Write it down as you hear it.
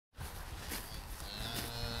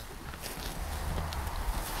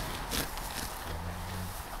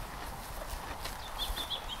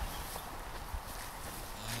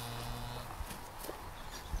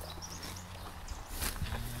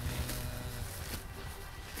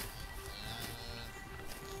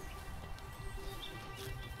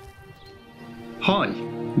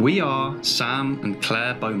We are Sam and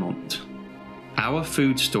Claire Beaumont. Our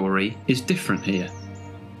food story is different here.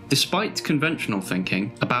 Despite conventional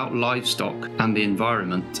thinking about livestock and the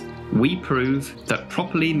environment, we prove that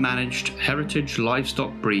properly managed heritage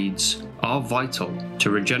livestock breeds are vital to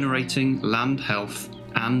regenerating land health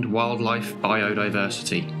and wildlife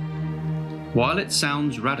biodiversity. While it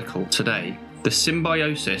sounds radical today, the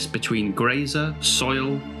symbiosis between grazer,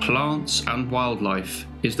 soil, plants and wildlife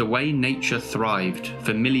is the way nature thrived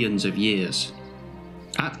for millions of years.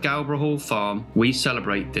 At Gowbarrow Hall Farm, we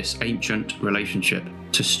celebrate this ancient relationship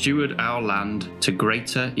to steward our land to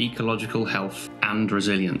greater ecological health and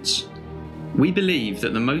resilience. We believe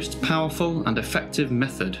that the most powerful and effective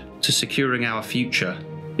method to securing our future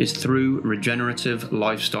is through regenerative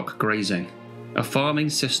livestock grazing, a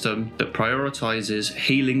farming system that prioritises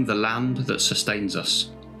healing the land that sustains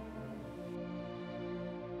us.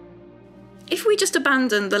 If we just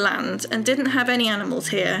abandoned the land and didn't have any animals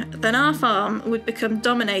here, then our farm would become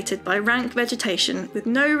dominated by rank vegetation with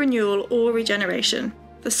no renewal or regeneration.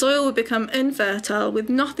 The soil would become infertile with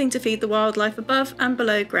nothing to feed the wildlife above and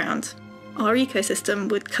below ground. Our ecosystem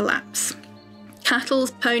would collapse. Cattle,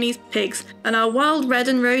 ponies, pigs, and our wild red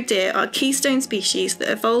and roe deer are keystone species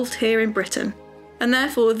that evolved here in Britain. And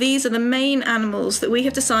therefore these are the main animals that we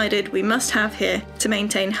have decided we must have here to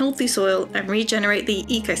maintain healthy soil and regenerate the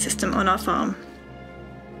ecosystem on our farm.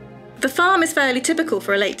 The farm is fairly typical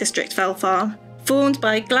for a Lake District fell farm, formed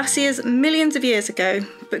by glaciers millions of years ago,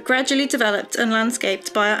 but gradually developed and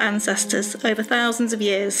landscaped by our ancestors over thousands of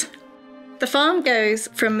years. The farm goes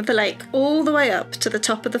from the lake all the way up to the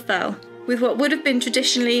top of the fell, with what would have been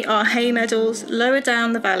traditionally our hay meadows lower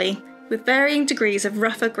down the valley, with varying degrees of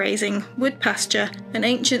rougher grazing, wood pasture and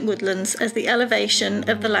ancient woodlands as the elevation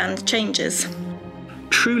of the land changes.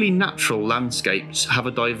 Truly natural landscapes have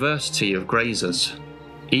a diversity of grazers.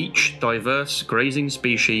 Each diverse grazing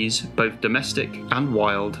species, both domestic and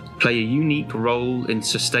wild, play a unique role in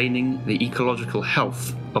sustaining the ecological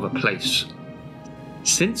health of a place.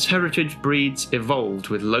 Since heritage breeds evolved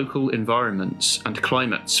with local environments and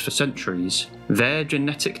climates for centuries, their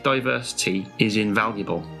genetic diversity is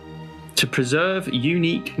invaluable. To preserve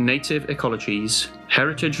unique native ecologies,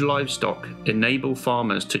 heritage livestock enable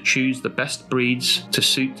farmers to choose the best breeds to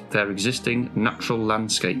suit their existing natural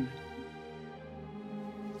landscape.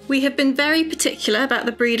 We have been very particular about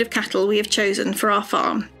the breed of cattle we have chosen for our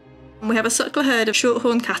farm. We have a suckler herd of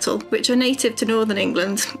shorthorn cattle, which are native to northern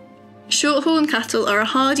England. Shorthorn cattle are a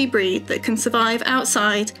hardy breed that can survive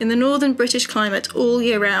outside in the northern British climate all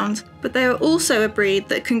year round, but they are also a breed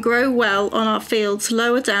that can grow well on our fields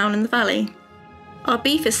lower down in the valley. Our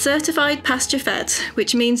beef is certified pasture fed,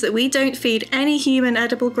 which means that we don't feed any human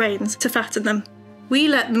edible grains to fatten them. We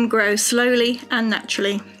let them grow slowly and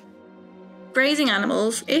naturally. Grazing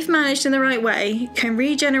animals, if managed in the right way, can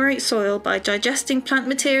regenerate soil by digesting plant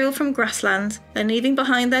material from grassland and leaving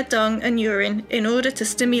behind their dung and urine in order to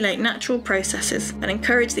stimulate natural processes and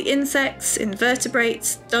encourage the insects,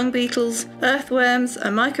 invertebrates, dung beetles, earthworms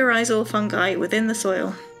and mycorrhizal fungi within the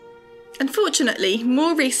soil. Unfortunately,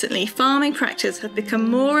 more recently, farming practices have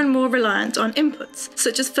become more and more reliant on inputs,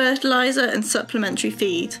 such as fertiliser and supplementary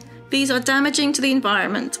feed. These are damaging to the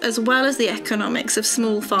environment as well as the economics of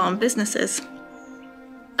small farm businesses.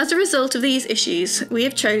 As a result of these issues, we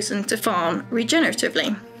have chosen to farm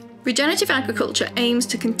regeneratively. Regenerative agriculture aims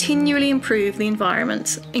to continually improve the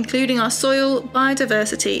environment, including our soil,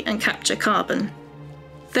 biodiversity and capture carbon.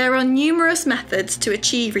 There are numerous methods to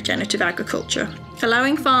achieve regenerative agriculture,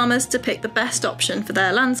 allowing farmers to pick the best option for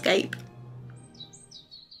their landscape.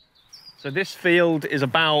 So this field is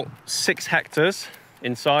about 6 hectares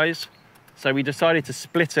in size, so we decided to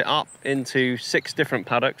split it up into 6 different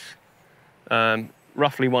paddocks,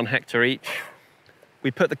 roughly 1 hectare each. We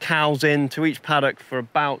put the cows into each paddock for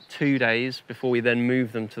about 2 days before we then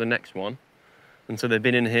move them to the next one, and so they've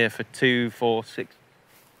been in here for 2, 4, 6,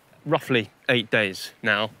 roughly 8 days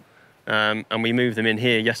now, and we moved them in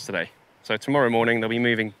here yesterday. So tomorrow morning they'll be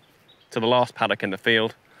moving to the last paddock in the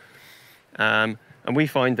field, and we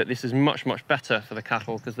find that this is much better for the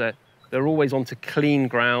cattle because they're always onto clean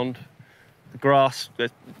ground. The grass,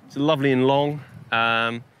 it's lovely and long.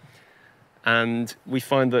 And we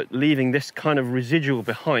find that leaving this kind of residual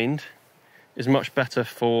behind is much better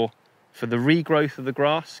for the regrowth of the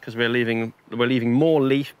grass because we're leaving more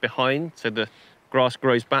leaf behind, so the grass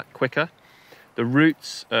grows back quicker. The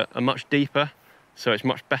roots are much deeper, so it's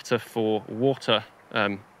much better for water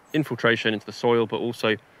infiltration into the soil, but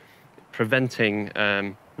also preventing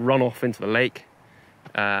runoff into the lake.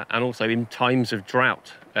 And also in times of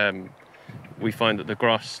drought, we find that the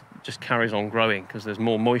grass just carries on growing because there's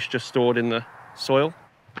more moisture stored in the soil.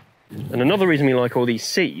 And another reason we like all these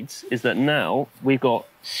seeds is that now we've got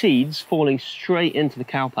seeds falling straight into the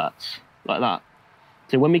cow pats, like that.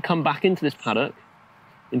 So when we come back into this paddock,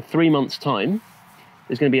 in 3 months' time,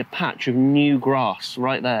 there's going to be a patch of new grass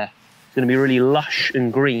right there. It's going to be really lush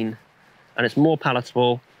and green, and it's more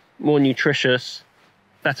palatable, more nutritious,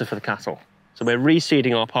 better for the cattle. So we're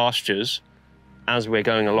reseeding our pastures as we're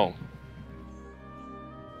going along.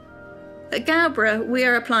 At Gowbarrow, we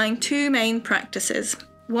are applying two main practices,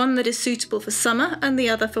 one that is suitable for summer and the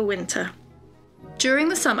other for winter. During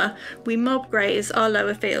the summer, we mob graze our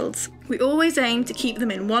lower fields. We always aim to keep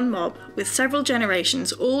them in one mob, with several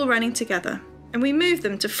generations all running together, and we move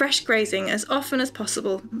them to fresh grazing as often as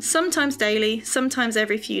possible, sometimes daily, sometimes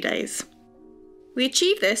every few days. We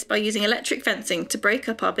achieve this by using electric fencing to break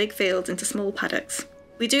up our big fields into small paddocks.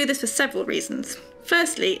 We do this for several reasons.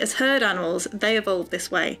 Firstly, as herd animals, they evolve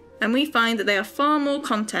this way, and we find that they are far more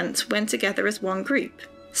content when together as one group.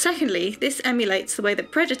 Secondly, this emulates the way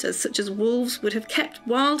that predators such as wolves would have kept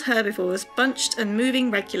wild herbivores bunched and moving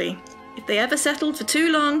regularly. If they ever settled for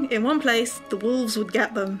too long in one place, the wolves would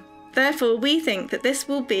get them. Therefore, we think that this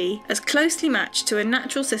will be as closely matched to a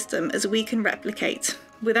natural system as we can replicate,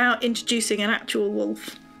 without introducing an actual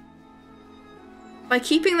wolf. By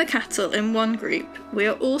keeping the cattle in one group, we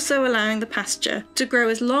are also allowing the pasture to grow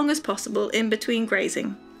as long as possible in between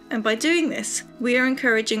grazing. And by doing this, we are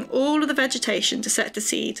encouraging all of the vegetation to set to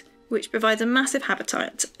seed, which provides a massive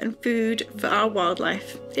habitat and food for our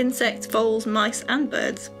wildlife, insects, voles, mice and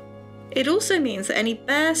birds. It also means that any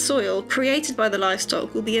bare soil created by the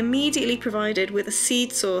livestock will be immediately provided with a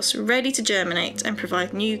seed source ready to germinate and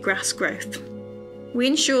provide new grass growth. We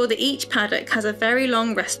ensure that each paddock has a very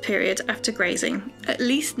long rest period after grazing, at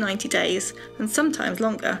least 90 days, and sometimes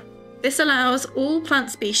longer. This allows all plant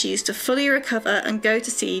species to fully recover and go to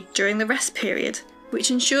seed during the rest period, which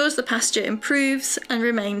ensures the pasture improves and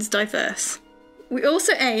remains diverse. We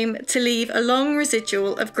also aim to leave a long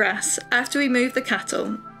residual of grass after we move the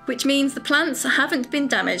cattle, which means the plants haven't been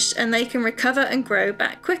damaged and they can recover and grow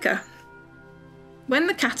back quicker. When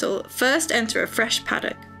the cattle first enter a fresh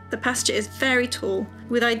paddock, the pasture is very tall,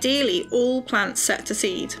 with ideally all plants set to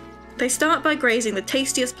seed. They start by grazing the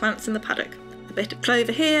tastiest plants in the paddock. A bit of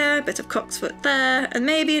clover here, a bit of cocksfoot there, and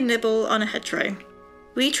maybe a nibble on a hedgerow.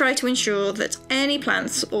 We try to ensure that any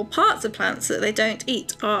plants or parts of plants that they don't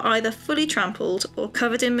eat are either fully trampled or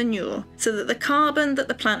covered in manure, so that the carbon that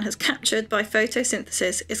the plant has captured by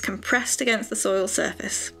photosynthesis is compressed against the soil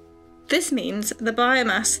surface. This means the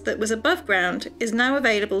biomass that was above ground is now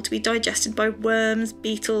available to be digested by worms,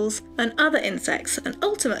 beetles, and other insects, and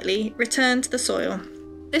ultimately returned to the soil.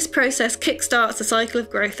 This process kickstarts the cycle of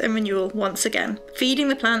growth and renewal once again, feeding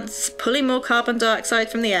the plants, pulling more carbon dioxide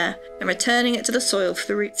from the air, and returning it to the soil through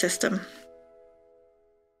the root system.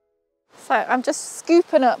 So I'm just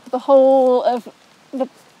scooping up the whole of the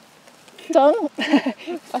dung,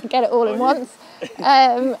 if I can get it all in once,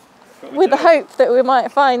 with the hope that we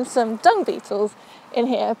might find some dung beetles in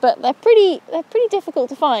here, but they're pretty difficult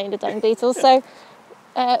to find, the dung beetles. So,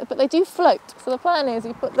 but they do float. So the plan is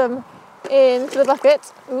you put them into the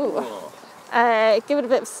bucket, give it a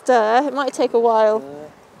bit of stir. It might take a while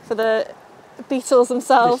for the beetles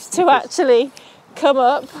themselves to actually come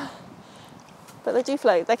up, but they do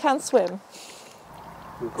float. They can swim.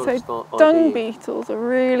 So dung beetles are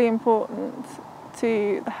really important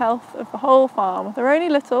to the health of the whole farm. They're only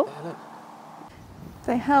little.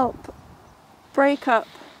 They help break up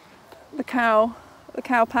the cow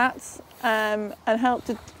pats and help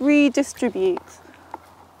to redistribute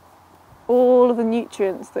all of the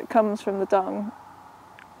nutrients that comes from the dung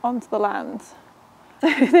onto the land.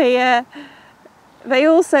 They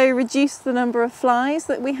also reduce the number of flies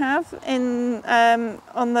that we have in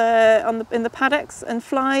the paddocks, and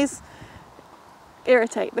flies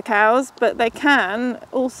irritate the cows, but they can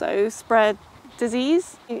also spread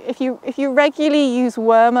disease. If you regularly use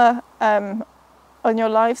wormer on your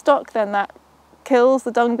livestock, then that kills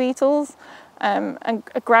the dung beetles, and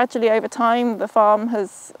gradually over time the farm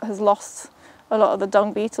has lost a lot of the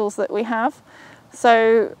dung beetles that we have.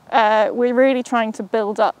 So we're really trying to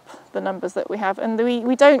build up the numbers that we have, and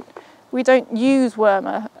we don't use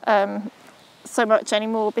wormer so much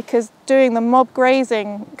anymore, because doing the mob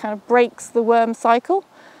grazing kind of breaks the worm cycle.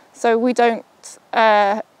 So we don't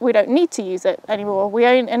need to use it anymore.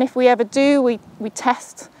 And if we ever do, we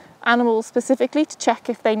test animals specifically to check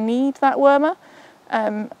if they need that wormer,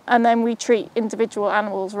 and then we treat individual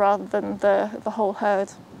animals rather than the whole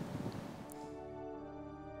herd.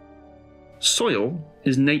 Soil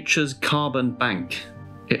is nature's carbon bank.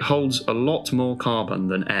 It holds a lot more carbon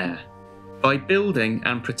than air. By building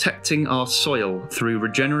and protecting our soil through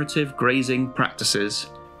regenerative grazing practices,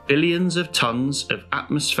 billions of tons of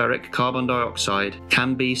atmospheric carbon dioxide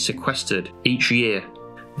can be sequestered each year.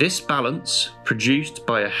 This balance, produced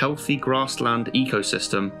by a healthy grassland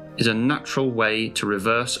ecosystem, is a natural way to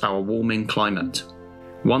reverse our warming climate.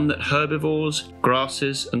 One that herbivores,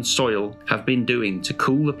 grasses and soil have been doing to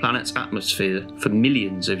cool the planet's atmosphere for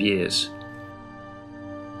millions of years.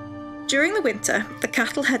 During the winter, the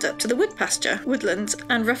cattle head up to the wood pasture, woodlands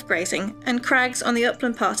and rough grazing and crags on the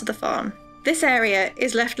upland part of the farm. This area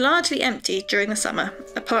is left largely empty during the summer,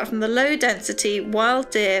 apart from the low-density wild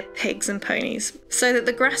deer, pigs and ponies, so that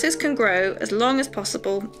the grasses can grow as long as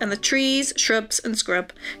possible and the trees, shrubs and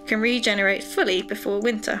scrub can regenerate fully before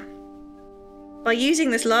winter. By using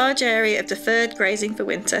this large area of deferred grazing for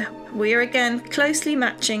winter, we are again closely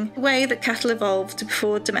matching the way that cattle evolved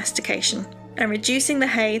before domestication and reducing the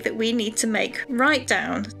hay that we need to make right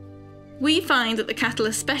down. We find that the cattle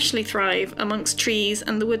especially thrive amongst trees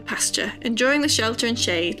and the wood pasture, enjoying the shelter and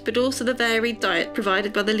shade, but also the varied diet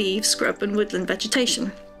provided by the leaves, scrub and woodland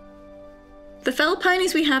vegetation. The fell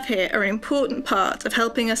ponies we have here are an important part of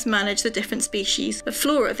helping us manage the different species of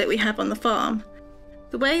flora that we have on the farm.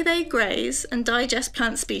 The way they graze and digest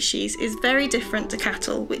plant species is very different to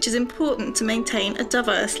cattle, which is important to maintain a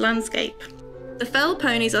diverse landscape. The fell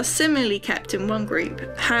ponies are similarly kept in one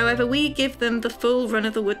group, however we give them the full run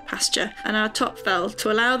of the wood pasture and our top fell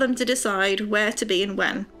to allow them to decide where to be and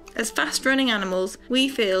when. As fast-running animals, we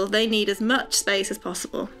feel they need as much space as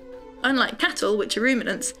possible. Unlike cattle, which are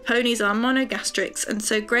ruminants, ponies are monogastrics and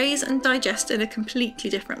so graze and digest in a completely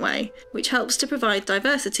different way, which helps to provide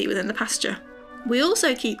diversity within the pasture. We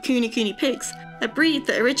also keep Kune Kune pigs, a breed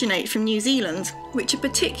that originate from New Zealand, which are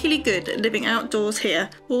particularly good at living outdoors here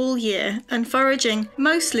all year and foraging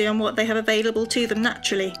mostly on what they have available to them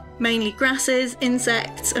naturally, mainly grasses,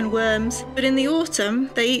 insects and worms, but in the autumn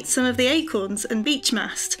they eat some of the acorns and beech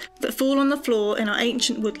mast that fall on the floor in our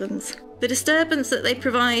ancient woodlands. The disturbance that they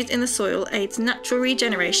provide in the soil aids natural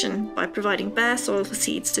regeneration by providing bare soil for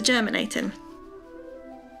seeds to germinate in.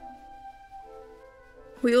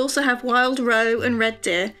 We also have wild roe and red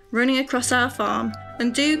deer running across our farm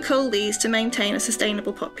and do cull these to maintain a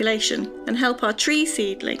sustainable population and help our tree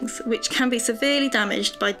seedlings, which can be severely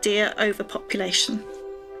damaged by deer overpopulation.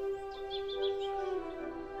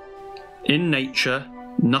 In nature,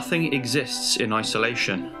 nothing exists in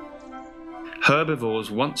isolation.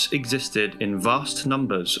 Herbivores once existed in vast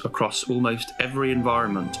numbers across almost every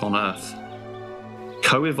environment on Earth.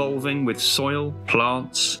 Co-evolving with soil,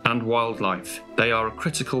 plants and wildlife, they are a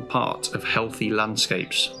critical part of healthy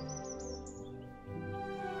landscapes.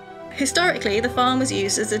 Historically, the farm was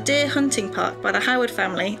used as a deer hunting park by the Howard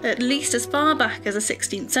family at least as far back as the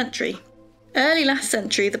 16th century. Early last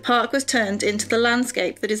century, the park was turned into the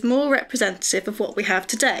landscape that is more representative of what we have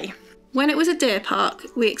today. When it was a deer park,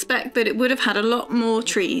 we expect that it would have had a lot more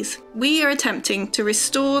trees. We are attempting to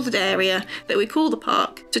restore the area that we call the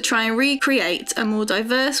park to try and recreate a more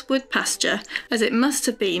diverse wood pasture as it must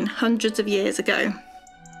have been hundreds of years ago.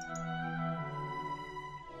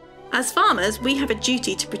 As farmers, we have a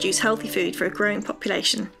duty to produce healthy food for a growing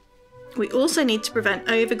population. We also need to prevent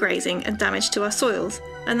overgrazing and damage to our soils,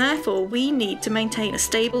 and therefore we need to maintain a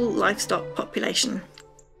stable livestock population.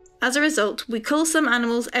 As a result, we cull some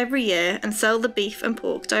animals every year and sell the beef and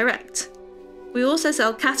pork direct. We also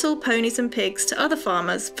sell cattle, ponies and pigs to other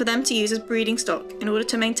farmers for them to use as breeding stock in order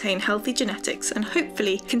to maintain healthy genetics and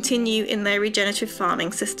hopefully continue in their regenerative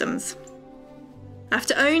farming systems.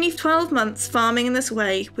 After only 12 months farming in this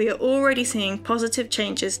way, we are already seeing positive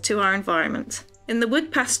changes to our environment. In the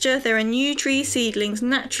wood pasture, there are new tree seedlings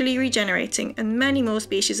naturally regenerating and many more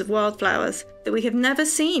species of wildflowers that we have never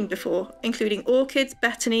seen before, including orchids,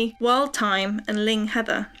 betony, wild thyme and ling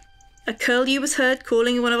heather. A curlew was heard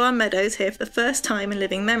calling in one of our meadows here for the first time in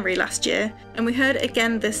living memory last year, and we heard it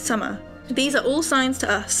again this summer. These are all signs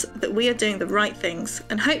to us that we are doing the right things,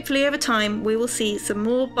 and hopefully over time we will see some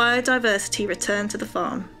more biodiversity return to the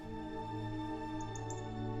farm.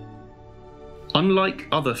 Unlike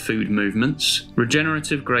other food movements,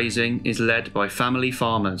 regenerative grazing is led by family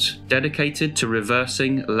farmers dedicated to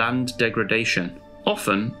reversing land degradation.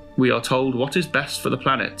 Often, we are told what is best for the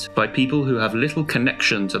planet by people who have little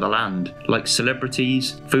connection to the land, like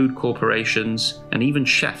celebrities, food corporations, and even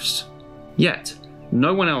chefs. Yet,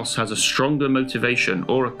 no one else has a stronger motivation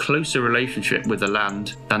or a closer relationship with the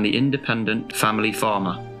land than the independent family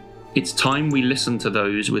farmer. It's time we listen to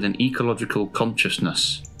those with an ecological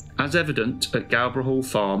consciousness. As evident at Gowbarrow Hall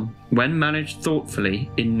Farm, when managed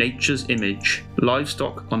thoughtfully in nature's image,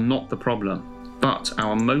 livestock are not the problem, but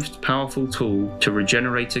our most powerful tool to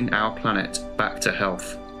regenerating our planet back to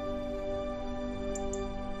health.